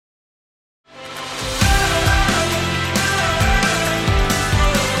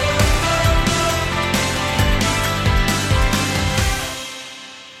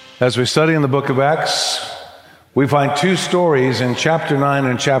As we study in the book of Acts, we find two stories in chapter 9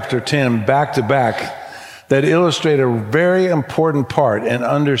 and chapter 10 back to back that illustrate a very important part in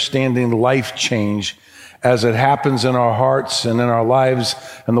understanding life change as it happens in our hearts and in our lives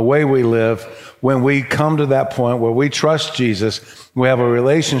and the way we live. When we come to that point where we trust Jesus, we have a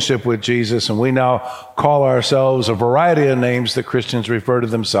relationship with Jesus, and we now call ourselves a variety of names that Christians refer to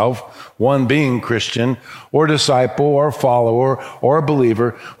themselves, one being Christian or disciple or follower or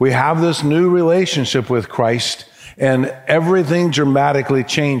believer. We have this new relationship with Christ, and everything dramatically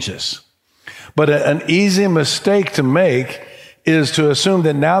changes. But an easy mistake to make is to assume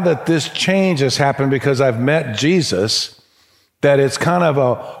that now that this change has happened because I've met Jesus, that it's kind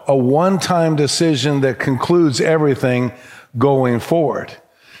of a one-time decision that concludes everything going forward.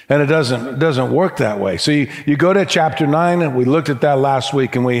 And it doesn't work that way. So you go to chapter 9, and we looked at that last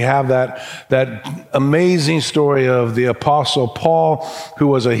week, and we have that amazing story of the apostle Paul, who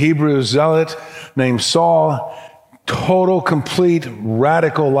was a Hebrew zealot named Saul. Total, complete,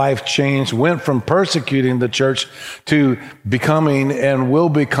 radical life change, went from persecuting the church to becoming and will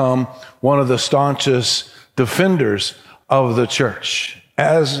become one of the staunchest defenders of the church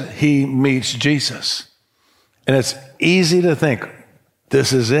as he meets Jesus. And it's easy to think,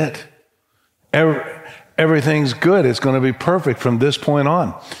 this is it. Everything's good. It's going to be perfect from this point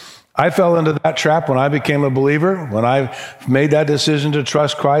on. I fell into that trap when I became a believer. When I made that decision to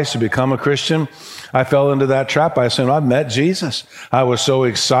trust Christ, to become a Christian, I fell into that trap. I assumed I've met Jesus. I was so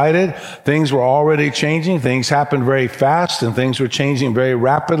excited. Things were already changing. Things happened very fast, and things were changing very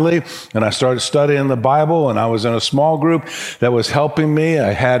rapidly. And I started studying the Bible, and I was in a small group that was helping me.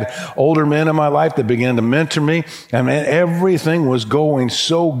 I had older men in my life that began to mentor me. And man, everything was going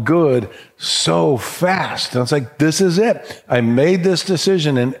so good, so fast. And it's like, this is it. I made this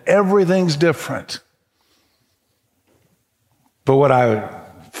decision, and everything's different. But what I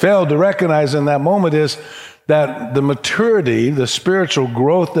failed to recognize in that moment is that the maturity, the spiritual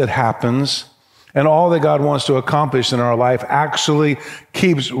growth that happens, and all that God wants to accomplish in our life actually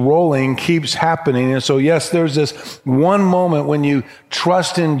keeps rolling, keeps happening. And so, yes, there's this one moment when you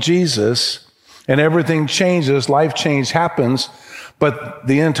trust in Jesus and everything changes, life change happens, but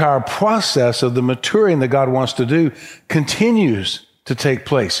the entire process of the maturing that God wants to do continues to take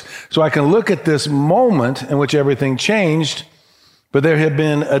place. So I can look at this moment in which everything changed, but there have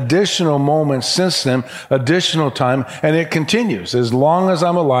been additional moments since then, additional time, and it continues. As long as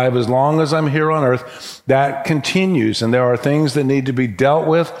I'm alive, as long as I'm here on earth, that continues. And there are things that need to be dealt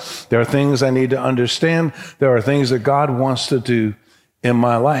with. There are things I need to understand. There are things that God wants to do in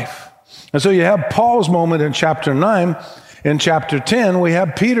my life. And so you have Paul's moment in chapter 9. In chapter 10, we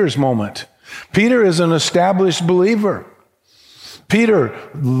have Peter's moment. Peter is an established believer. Peter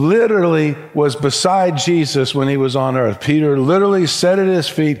literally was beside Jesus when he was on earth. Peter literally sat at his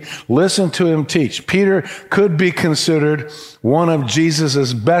feet, listened to him teach. Peter could be considered one of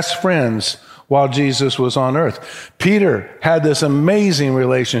Jesus's best friends while Jesus was on earth. Peter had this amazing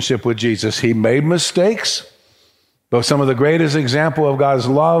relationship with Jesus. He made mistakes, but some of the greatest example of God's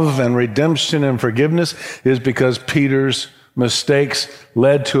love and redemption and forgiveness is because Peter's mistakes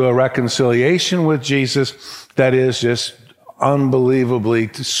led to a reconciliation with Jesus that is just unbelievably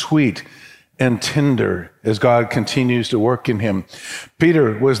sweet and tender as God continues to work in him.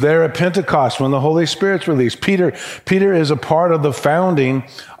 Peter was there at Pentecost when the Holy Spirit's released. Peter is a part of the founding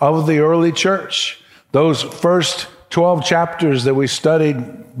of the early church. Those first 12 chapters that we studied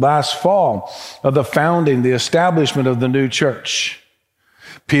last fall of the founding, the establishment of the new church.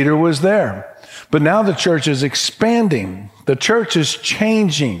 Peter was there. But now the church is expanding. The church is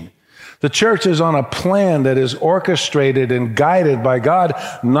changing. The church is on a plan that is orchestrated and guided by God,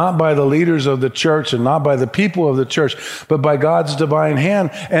 not by the leaders of the church and not by the people of the church, but by God's divine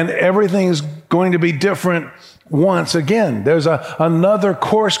hand. And everything is going to be different once again. There's another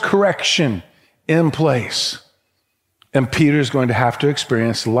course correction in place. And Peter's going to have to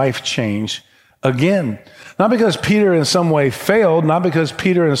experience life change again. Not because Peter in some way failed, not because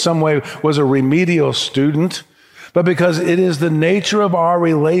Peter in some way was a remedial student, but because it is the nature of our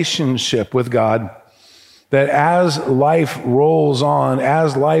relationship with God that as life rolls on,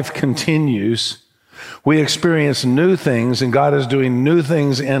 as life continues, we experience new things, and God is doing new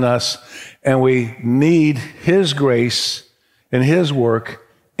things in us, and we need His grace and His work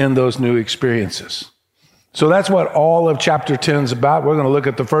in those new experiences. So that's what all of chapter 10 is about. We're going to look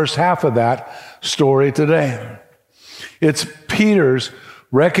at the first half of that story today. It's Peter's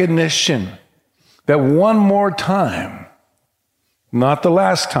recognition that one more time, not the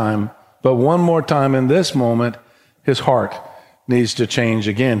last time, but one more time in this moment, his heart needs to change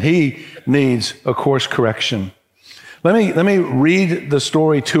again. He needs a course correction. Let me read the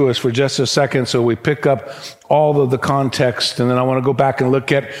story to us for just a second so we pick up all of the context, and then I want to go back and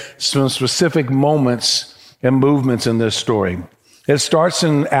look at some specific moments and movements in this story. It starts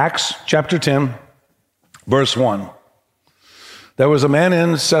in Acts chapter 10, verse 1. There was a man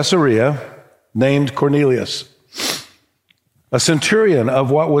in Caesarea named Cornelius, a centurion of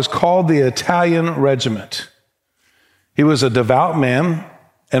what was called the Italian regiment. He was a devout man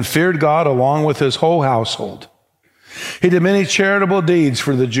and feared God along with his whole household. He did many charitable deeds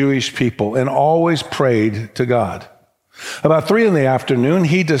for the Jewish people and always prayed to God. About 3 p.m,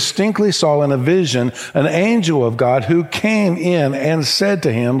 he distinctly saw in a vision an angel of God who came in and said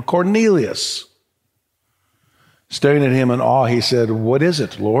to him, "Cornelius." Staring at him in awe, he said, "What is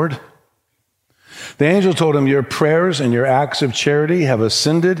it, Lord?" The angel told him, "Your prayers and your acts of charity have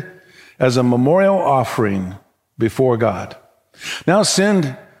ascended as a memorial offering before God. Now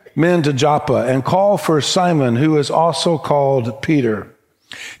send men to Joppa and call for Simon, who is also called Peter.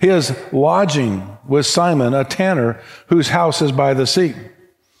 He is lodging with Simon, a tanner, whose house is by the sea."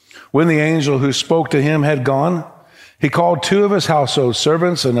 When the angel who spoke to him had gone, he called 2 of his household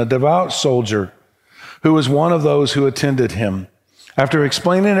servants and a devout soldier who was one of those who attended him. After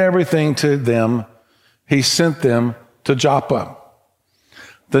explaining everything to them, he sent them to Joppa.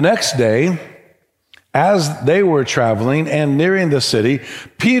 The next day, as they were traveling and nearing the city,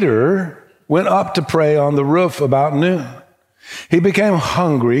 Peter went up to pray on the roof about noon. He became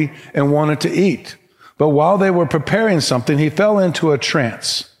hungry and wanted to eat. But while they were preparing something, he fell into a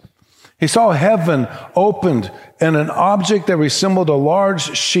trance. He saw heaven opened and an object that resembled a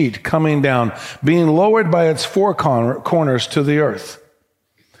large sheet coming down, being lowered by its 4 corners to the earth.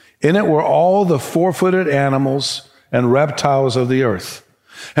 In it were all the 4-footed animals and reptiles of the earth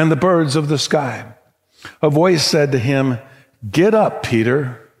and the birds of the sky. A voice said to him, "Get up,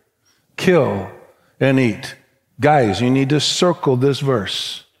 Peter, kill and eat." Guys, you need to circle this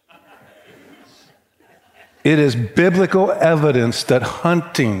verse. It is biblical evidence that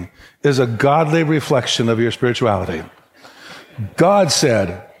hunting is a godly reflection of your spirituality. God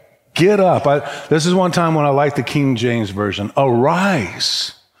said, "Get up." This is one time when I like the King James Version.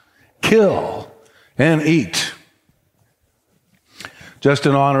 "Arise, kill, and eat." Just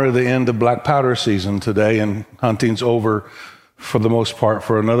in honor of the end of black powder season today, and hunting's over for the most part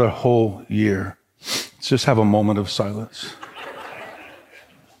for another whole year. Let's just have a moment of silence.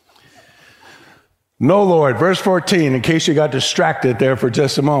 "No, Lord," verse 14, in case you got distracted there for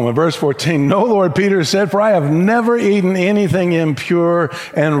just a moment. Verse 14, "No, Lord," Peter said, "for I have never eaten anything impure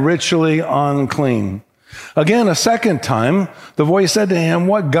and ritually unclean." Again, a second time, the voice said to him,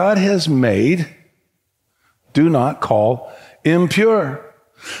 "What God has made, do not call impure."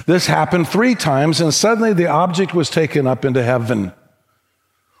 This happened 3 times, and suddenly the object was taken up into heaven.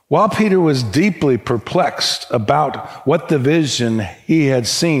 While Peter was deeply perplexed about what the vision he had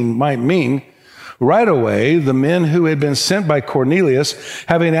seen might mean, right away the men who had been sent by Cornelius,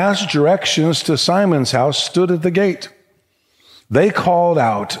 having asked directions to Simon's house, stood at the gate. They called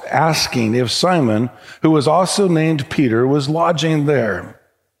out, asking if Simon, who was also named Peter, was lodging there.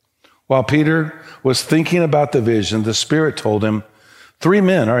 While Peter was thinking about the vision, the Spirit told him, 3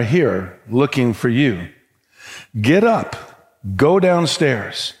 men are here looking for you. Get up, go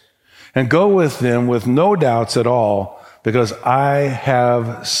downstairs, and go with them with no doubts at all, because I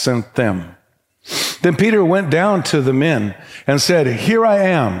have sent them." Then Peter went down to the men and said, "Here I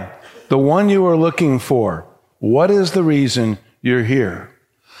am, the one you are looking for. What is the reason you're here?"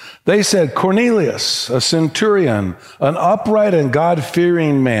 They said, "Cornelius, a centurion, an upright and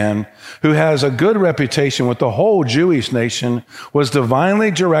God-fearing man who has a good reputation with the whole Jewish nation, was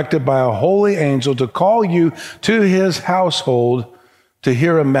divinely directed by a holy angel to call you to his household to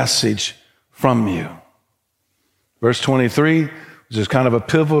hear a message from you." Verse 23, which is kind of a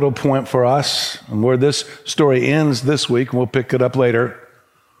pivotal point for us, and where this story ends this week, and we'll pick it up later.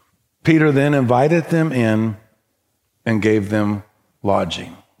 Peter then invited them in and gave them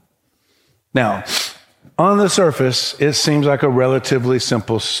lodging. Now, on the surface, it seems like a relatively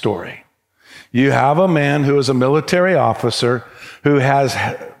simple story. You have a man who is a military officer who has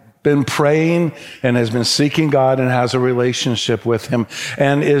been praying and has been seeking God and has a relationship with him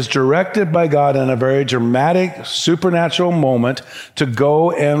and is directed by God in a very dramatic, supernatural moment to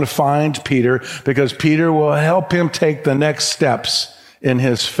go and find Peter, because Peter will help him take the next steps in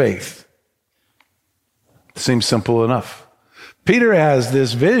his faith. Seems simple enough. Peter has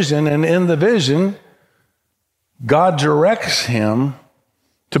this vision, and in the vision, God directs him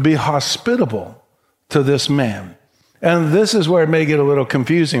to be hospitable to this man. And this is where it may get a little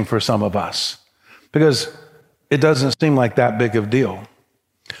confusing for some of us, because it doesn't seem like that big of a deal.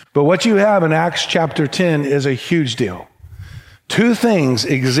 But what you have in Acts chapter 10 is a huge deal. Two things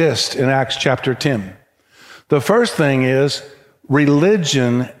exist in Acts chapter 10. The first thing is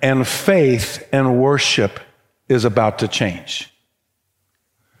religion and faith and worship is about to change.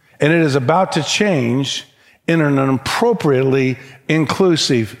 And it is about to change in an appropriately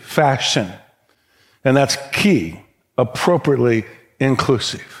inclusive fashion. And that's key, appropriately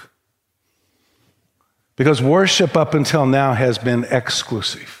inclusive. Because worship up until now has been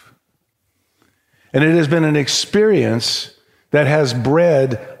exclusive. And it has been an experience that has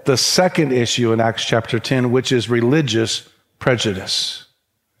bred the second issue in Acts chapter 10, which is religious prejudice,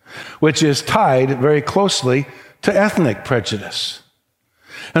 which is tied very closely to ethnic prejudice.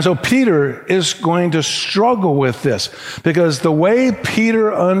 And so Peter is going to struggle with this because the way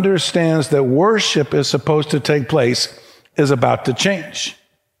Peter understands that worship is supposed to take place is about to change.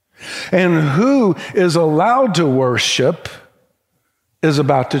 And who is allowed to worship is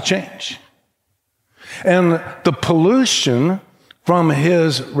about to change. And the pollution from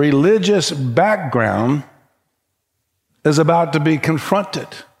his religious background is about to be confronted.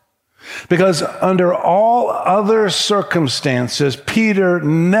 Because under all other circumstances, Peter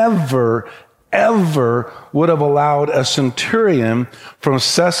never, ever would have allowed a centurion from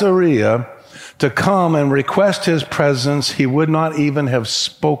Caesarea to come and request his presence. He would not even have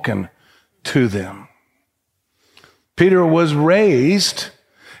spoken to them. Peter was raised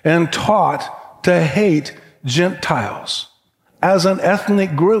and taught to hate Gentiles as an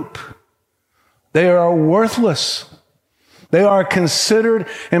ethnic group. They are worthless. They are considered,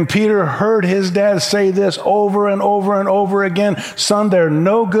 and Peter heard his dad say this over and over and over again, son, they're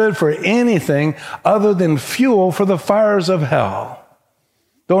no good for anything other than fuel for the fires of hell.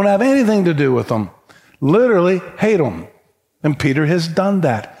 Don't have anything to do with them. Literally hate them. And Peter has done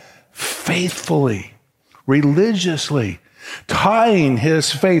that faithfully, religiously, tying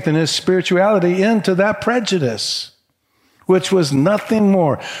his faith and his spirituality into that prejudice, which was nothing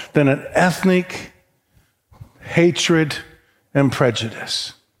more than an ethnic hatred and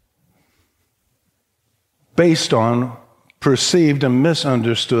prejudice based on perceived and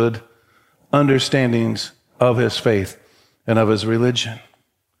misunderstood understandings of his faith and of his religion.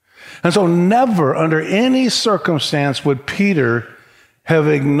 And so never under any circumstance would Peter have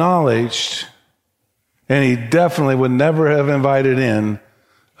acknowledged, and he definitely would never have invited in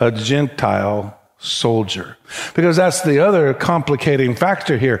a Gentile soldier. Because that's the other complicating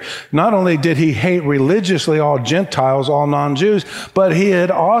factor here. Not only did he hate religiously all Gentiles, all non-Jews, but he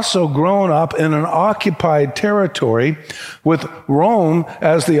had also grown up in an occupied territory with Rome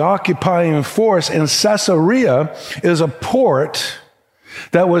as the occupying force, and Caesarea is a port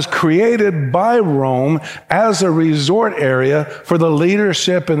that was created by Rome as a resort area for the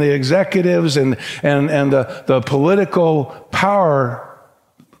leadership and the executives and the political power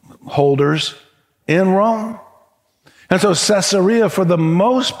holders in Rome. And so Caesarea, for the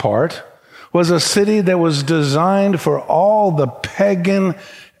most part, was a city that was designed for all the pagan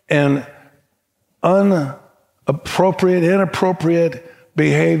and inappropriate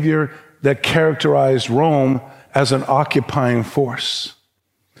behavior that characterized Rome as an occupying force.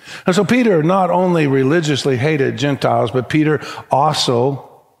 And so Peter not only religiously hated Gentiles, but Peter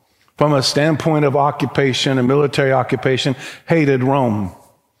also, from a standpoint of occupation and military occupation, hated Rome.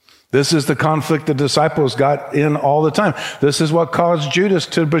 This is the conflict the disciples got in all the time. This is what caused Judas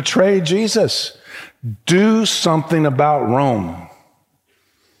to betray Jesus. Do something about Rome.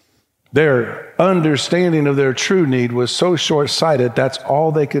 Their understanding of their true need was so short-sighted, that's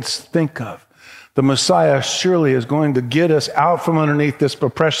all they could think of. The Messiah surely is going to get us out from underneath this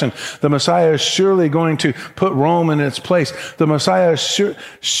oppression. The Messiah is surely going to put Rome in its place. The Messiah,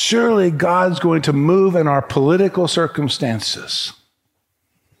 surely God's going to move in our political circumstances.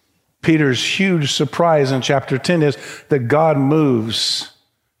 Peter's huge surprise in chapter 10 is that God moves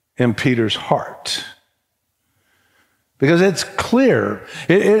in Peter's heart. Because it's clear,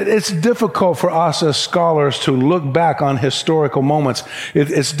 it's difficult for us as scholars to look back on historical moments.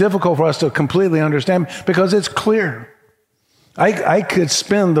 It's difficult for us to completely understand because it's clear. I could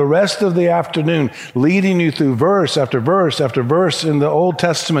spend the rest of the afternoon leading you through verse after verse after verse in the Old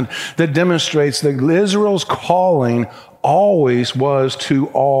Testament that demonstrates that Israel's calling always was to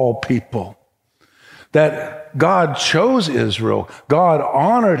all people. That God chose Israel, God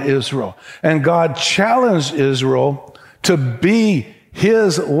honored Israel, and God challenged Israel to be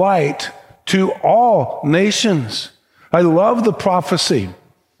his light to all nations. I love the prophecy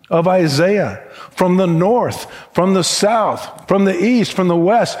of Isaiah from the north, from the south, from the east, from the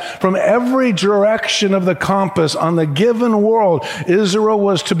west, from every direction of the compass on the given world. Israel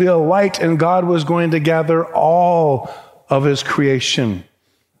was to be a light, and God was going to gather all of his creation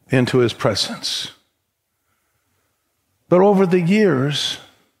into his presence. But over the years,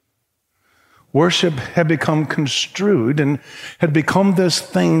 worship had become construed and had become this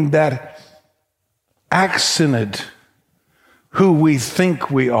thing that accented who we think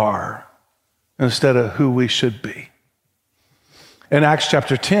we are instead of who we should be. And Acts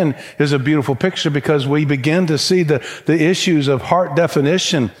chapter 10 is a beautiful picture because we begin to see the issues of heart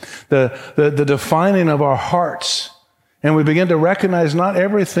definition, the defining of our hearts. And we begin to recognize not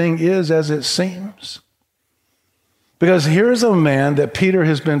everything is as it seems. Because here's a man that Peter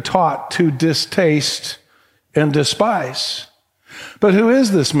has been taught to distaste and despise. But who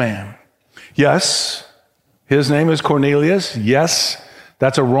is this man? Yes, his name is Cornelius. Yes,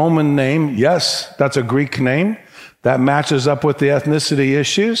 that's a Roman name. Yes, that's a Greek name. That matches up with the ethnicity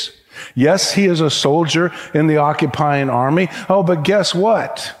issues. Yes, he is a soldier in the occupying army. Oh, but guess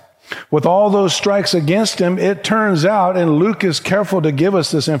what? With all those strikes against him, it turns out, and Luke is careful to give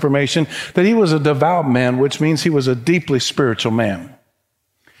us this information, that he was a devout man, which means he was a deeply spiritual man.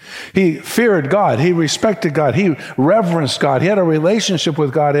 He feared God. He respected God. He reverenced God. He had a relationship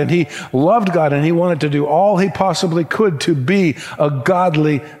with God, and he loved God, and he wanted to do all he possibly could to be a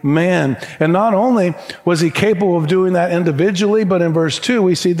godly man. And not only was he capable of doing that individually, but in verse 2,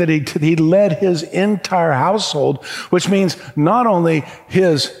 we see that he led his entire household, which means not only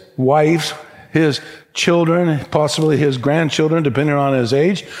his wife, his children, possibly his grandchildren, depending on his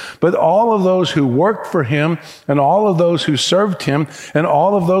age, but all of those who worked for him and all of those who served him and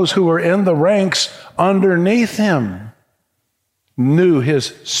all of those who were in the ranks underneath him knew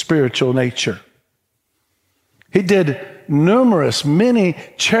his spiritual nature. He did many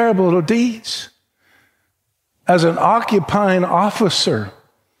charitable deeds. As an occupying officer,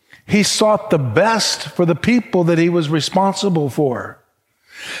 he sought the best for the people that he was responsible for.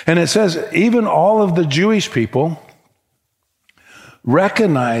 And it says even all of the Jewish people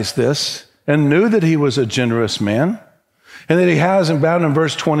recognized this and knew that he was a generous man, and that he has, about in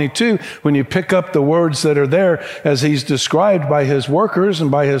verse 22, when you pick up the words that are there as he's described by his workers and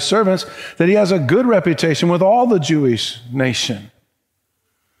by his servants, that he has a good reputation with all the Jewish nation.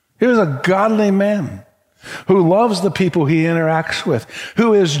 He was a godly man who loves the people he interacts with,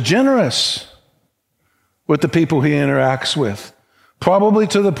 who is generous with the people he interacts with, probably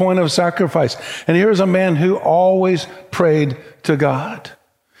to the point of sacrifice. And here's a man who always prayed to God.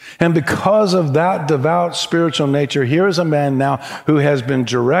 And because of that devout spiritual nature, here is a man now who has been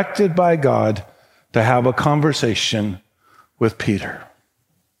directed by God to have a conversation with Peter.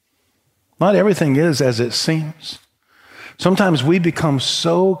 Not everything is as it seems. Sometimes we become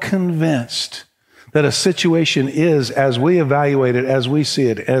so convinced that a situation is as we evaluate it, as we see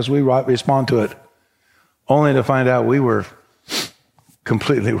it, as we respond to it, only to find out we were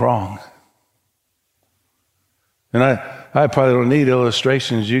completely wrong. And I probably don't need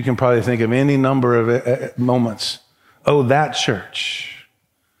illustrations. You can probably think of any number of moments. Oh, that church.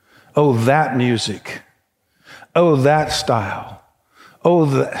 Oh, that music. Oh, that style. Oh,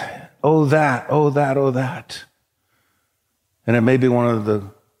 that. And it may be one of the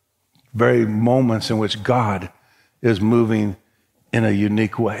very moments in which God is moving in a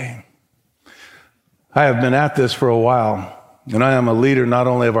unique way. I have been at this for a while. And I am a leader not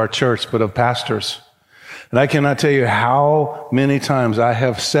only of our church, but of pastors. And I cannot tell you how many times I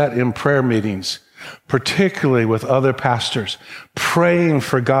have sat in prayer meetings, particularly with other pastors, praying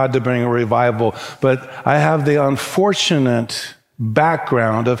for God to bring a revival. But I have the unfortunate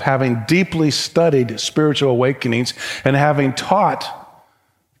background of having deeply studied spiritual awakenings and having taught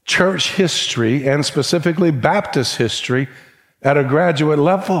church history and specifically Baptist history at a graduate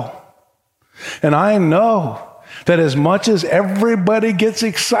level. And I know that as much as everybody gets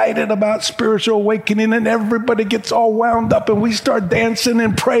excited about spiritual awakening and everybody gets all wound up and we start dancing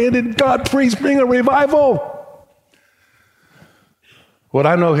and praying and God, please bring a revival. What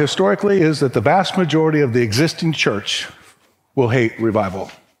I know historically is that the vast majority of the existing church will hate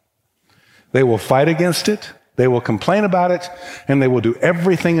revival. They will fight against it, they will complain about it, and they will do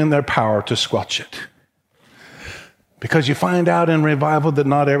everything in their power to squelch it. Because you find out in revival that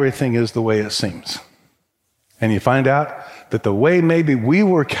not everything is the way it seems. And you find out that the way maybe we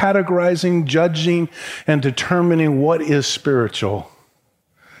were categorizing, judging, and determining what is spiritual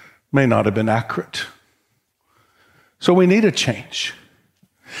may not have been accurate. So we need a change.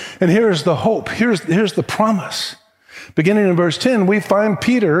 And here's the hope. Here's the promise. Beginning in verse 10, we find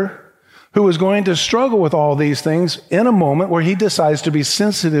Peter, who is going to struggle with all these things in a moment where he decides to be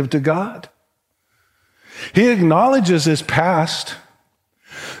sensitive to God. He acknowledges his past.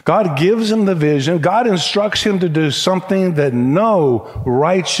 God gives him the vision. God instructs him to do something that no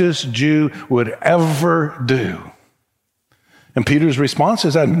righteous Jew would ever do. And Peter's response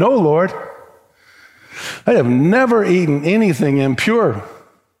is that, no, Lord, I have never eaten anything impure.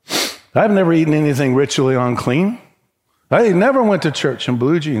 I've never eaten anything ritually unclean. I never went to church in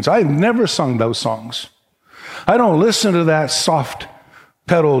blue jeans. I never sung those songs. I don't listen to that soft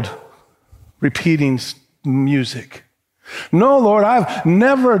pedaled repeating music. No, Lord, I've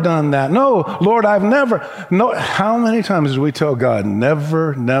never done that. No, Lord, I've never. No. How many times did we tell God,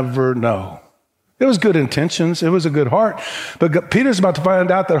 never, never, no? It was good intentions. It was a good heart. But Peter's about to find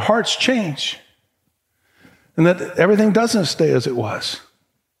out that hearts change and that everything doesn't stay as it was.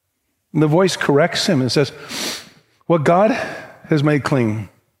 And the voice corrects him and says, what God has made clean,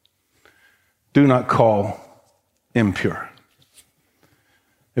 do not call impure.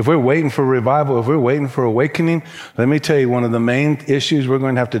 If we're waiting for revival, if we're waiting for awakening, let me tell you, one of the main issues we're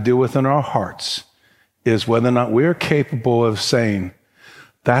going to have to deal with in our hearts is whether or not we're capable of saying,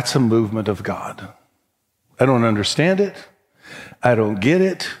 that's a movement of God. I don't understand it. I don't get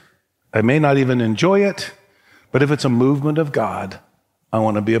it. I may not even enjoy it. But if it's a movement of God, I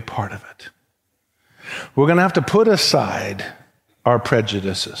want to be a part of it. We're going to have to put aside our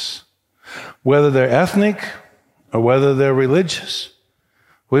prejudices, whether they're ethnic or whether they're religious.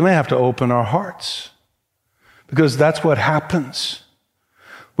 We may have to open our hearts because that's what happens.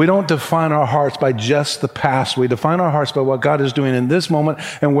 We don't define our hearts by just the past. We define our hearts by what God is doing in this moment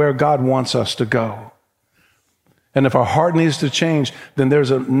and where God wants us to go. And if our heart needs to change, then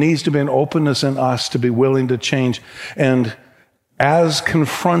needs to be an openness in us to be willing to change. And as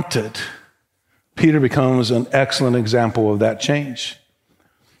confronted, Peter becomes an excellent example of that change.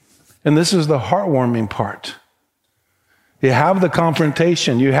 And this is the heartwarming part. You have the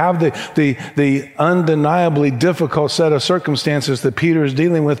confrontation. You have the undeniably difficult set of circumstances that Peter is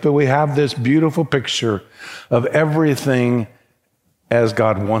dealing with, but we have this beautiful picture of everything as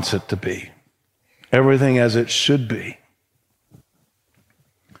God wants it to be. Everything as it should be.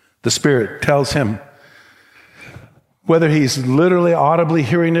 The Spirit tells him, whether he's literally audibly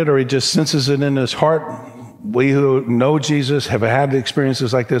hearing it or he just senses it in his heart, we who know Jesus have had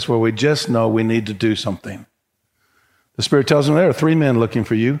experiences like this where we just know we need to do something. The Spirit tells him, there are 3 men looking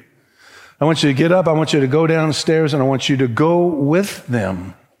for you. I want you to get up, I want you to go downstairs, and I want you to go with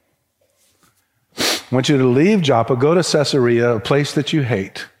them. I want you to leave Joppa, go to Caesarea, a place that you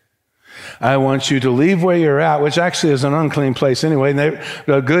hate. I want you to leave where you're at, which actually is an unclean place anyway.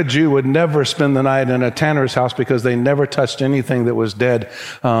 A good Jew would never spend the night in a tanner's house because they never touched anything that was dead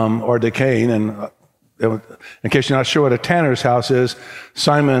or decaying. And in case you're not sure what a tanner's house is,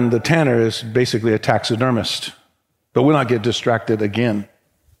 Simon the tanner is basically a taxidermist. But we'll not get distracted again.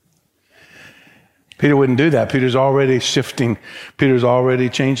 Peter wouldn't do that. Peter's already shifting. Peter's already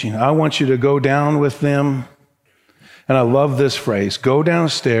changing. I want you to go down with them. And I love this phrase, go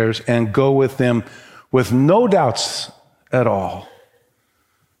downstairs and go with them with no doubts at all,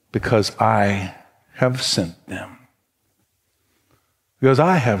 because I have sent them. Because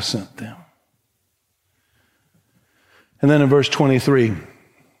I have sent them. And then in verse 23,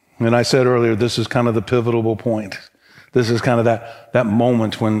 and I said earlier, this is kind of the pivotal point. This is kind of that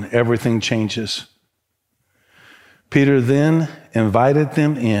moment when everything changes. Peter then invited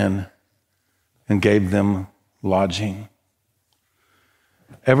them in and gave them lodging.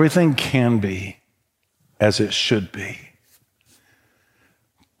 Everything can be as it should be.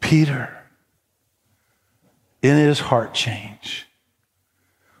 Peter, in his heart change,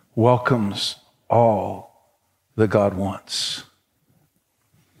 welcomes all that God wants.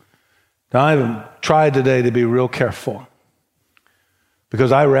 Now, I've tried today to be real careful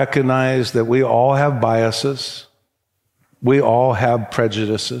because I recognize that we all have biases. We all have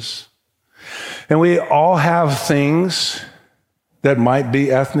prejudices. And we all have things that might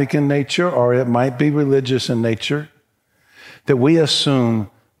be ethnic in nature or it might be religious in nature that we assume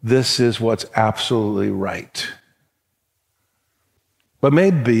this is what's absolutely right. But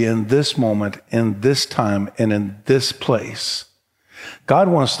maybe in this moment, in this time, and in this place, God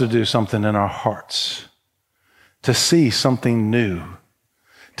wants to do something in our hearts, to see something new,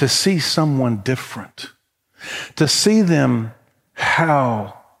 to see someone different, to see them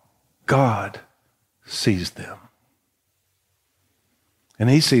how God sees them. And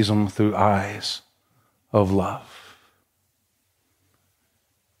he sees them through eyes of love.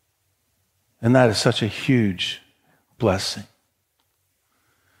 And that is such a huge blessing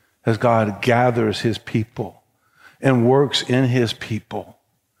as God gathers his people and works in his people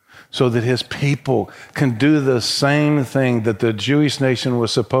so that his people can do the same thing that the Jewish nation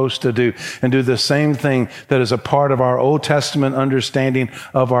was supposed to do and do the same thing that is a part of our Old Testament understanding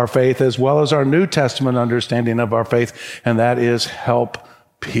of our faith as well as our New Testament understanding of our faith, and that is help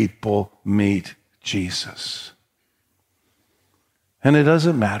people meet Jesus. And it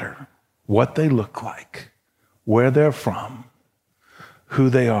doesn't matter what they look like, where they're from, who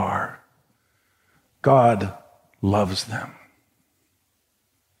they are. God loves them.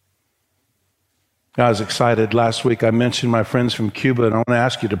 I was excited last week. I mentioned my friends from Cuba, and I want to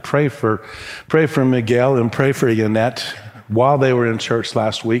ask you to pray for Miguel and pray for Yannette. While they were in church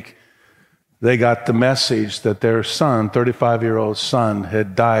last week, they got the message that their son, 35-year-old son,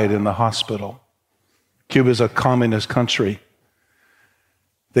 had died in the hospital. Cuba is a communist country.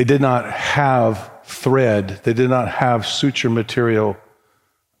 They did not have thread. They did not have suture material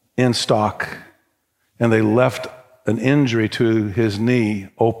in stock, and they left an injury to his knee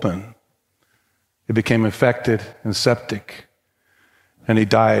open. It became infected and septic, and he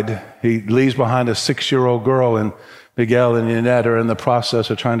died. He leaves behind a 6-year-old girl, and Miguel and Yannette are in the process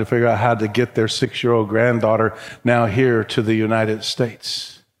of trying to figure out how to get their 6-year-old granddaughter now here to the United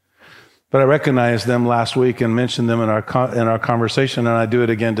States. But I recognized them last week and mentioned them in our conversation, and I do it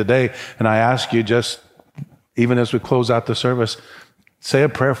again today. And I ask you, just even as we close out the service, say a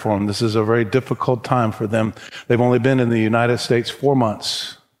prayer for them. This is a very difficult time for them. They've only been in the United States 4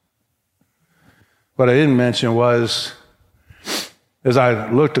 months. What I didn't mention was, as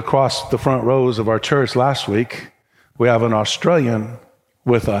I looked across the front rows of our church last week, we have an Australian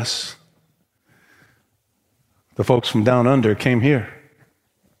with us. The folks from down under came here.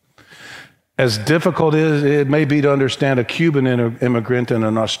 As difficult as it may be to understand a Cuban immigrant and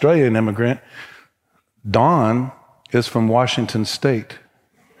an Australian immigrant, Don is from Washington State.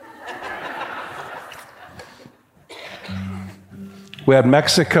 We had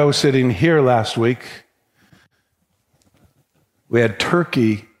Mexico sitting here last week. We had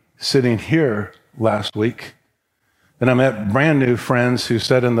Turkey sitting here last week. And I met brand new friends who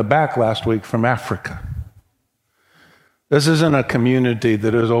sat in the back last week from Africa. This isn't a community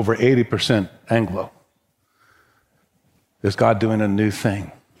that is over 80% Anglo. Is God doing a new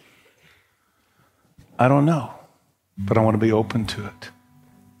thing? I don't know, but I want to be open to it.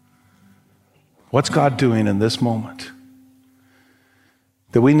 What's God doing in this moment?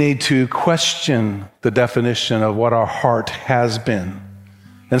 That we need to question the definition of what our heart has been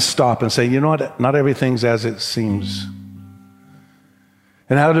and stop and say, you know what, not everything's as it seems.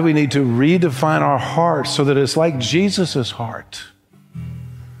 And how do we need to redefine our heart so that it's like Jesus' heart?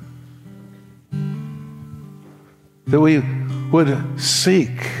 That we would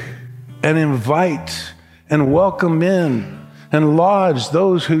seek and invite and welcome in and lodge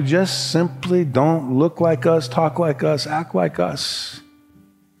those who just simply don't look like us, talk like us, act like us.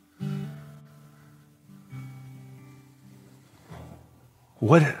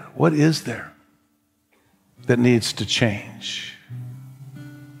 What is there that needs to change?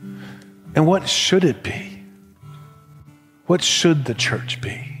 And what should it be? What should the church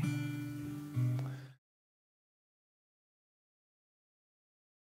be?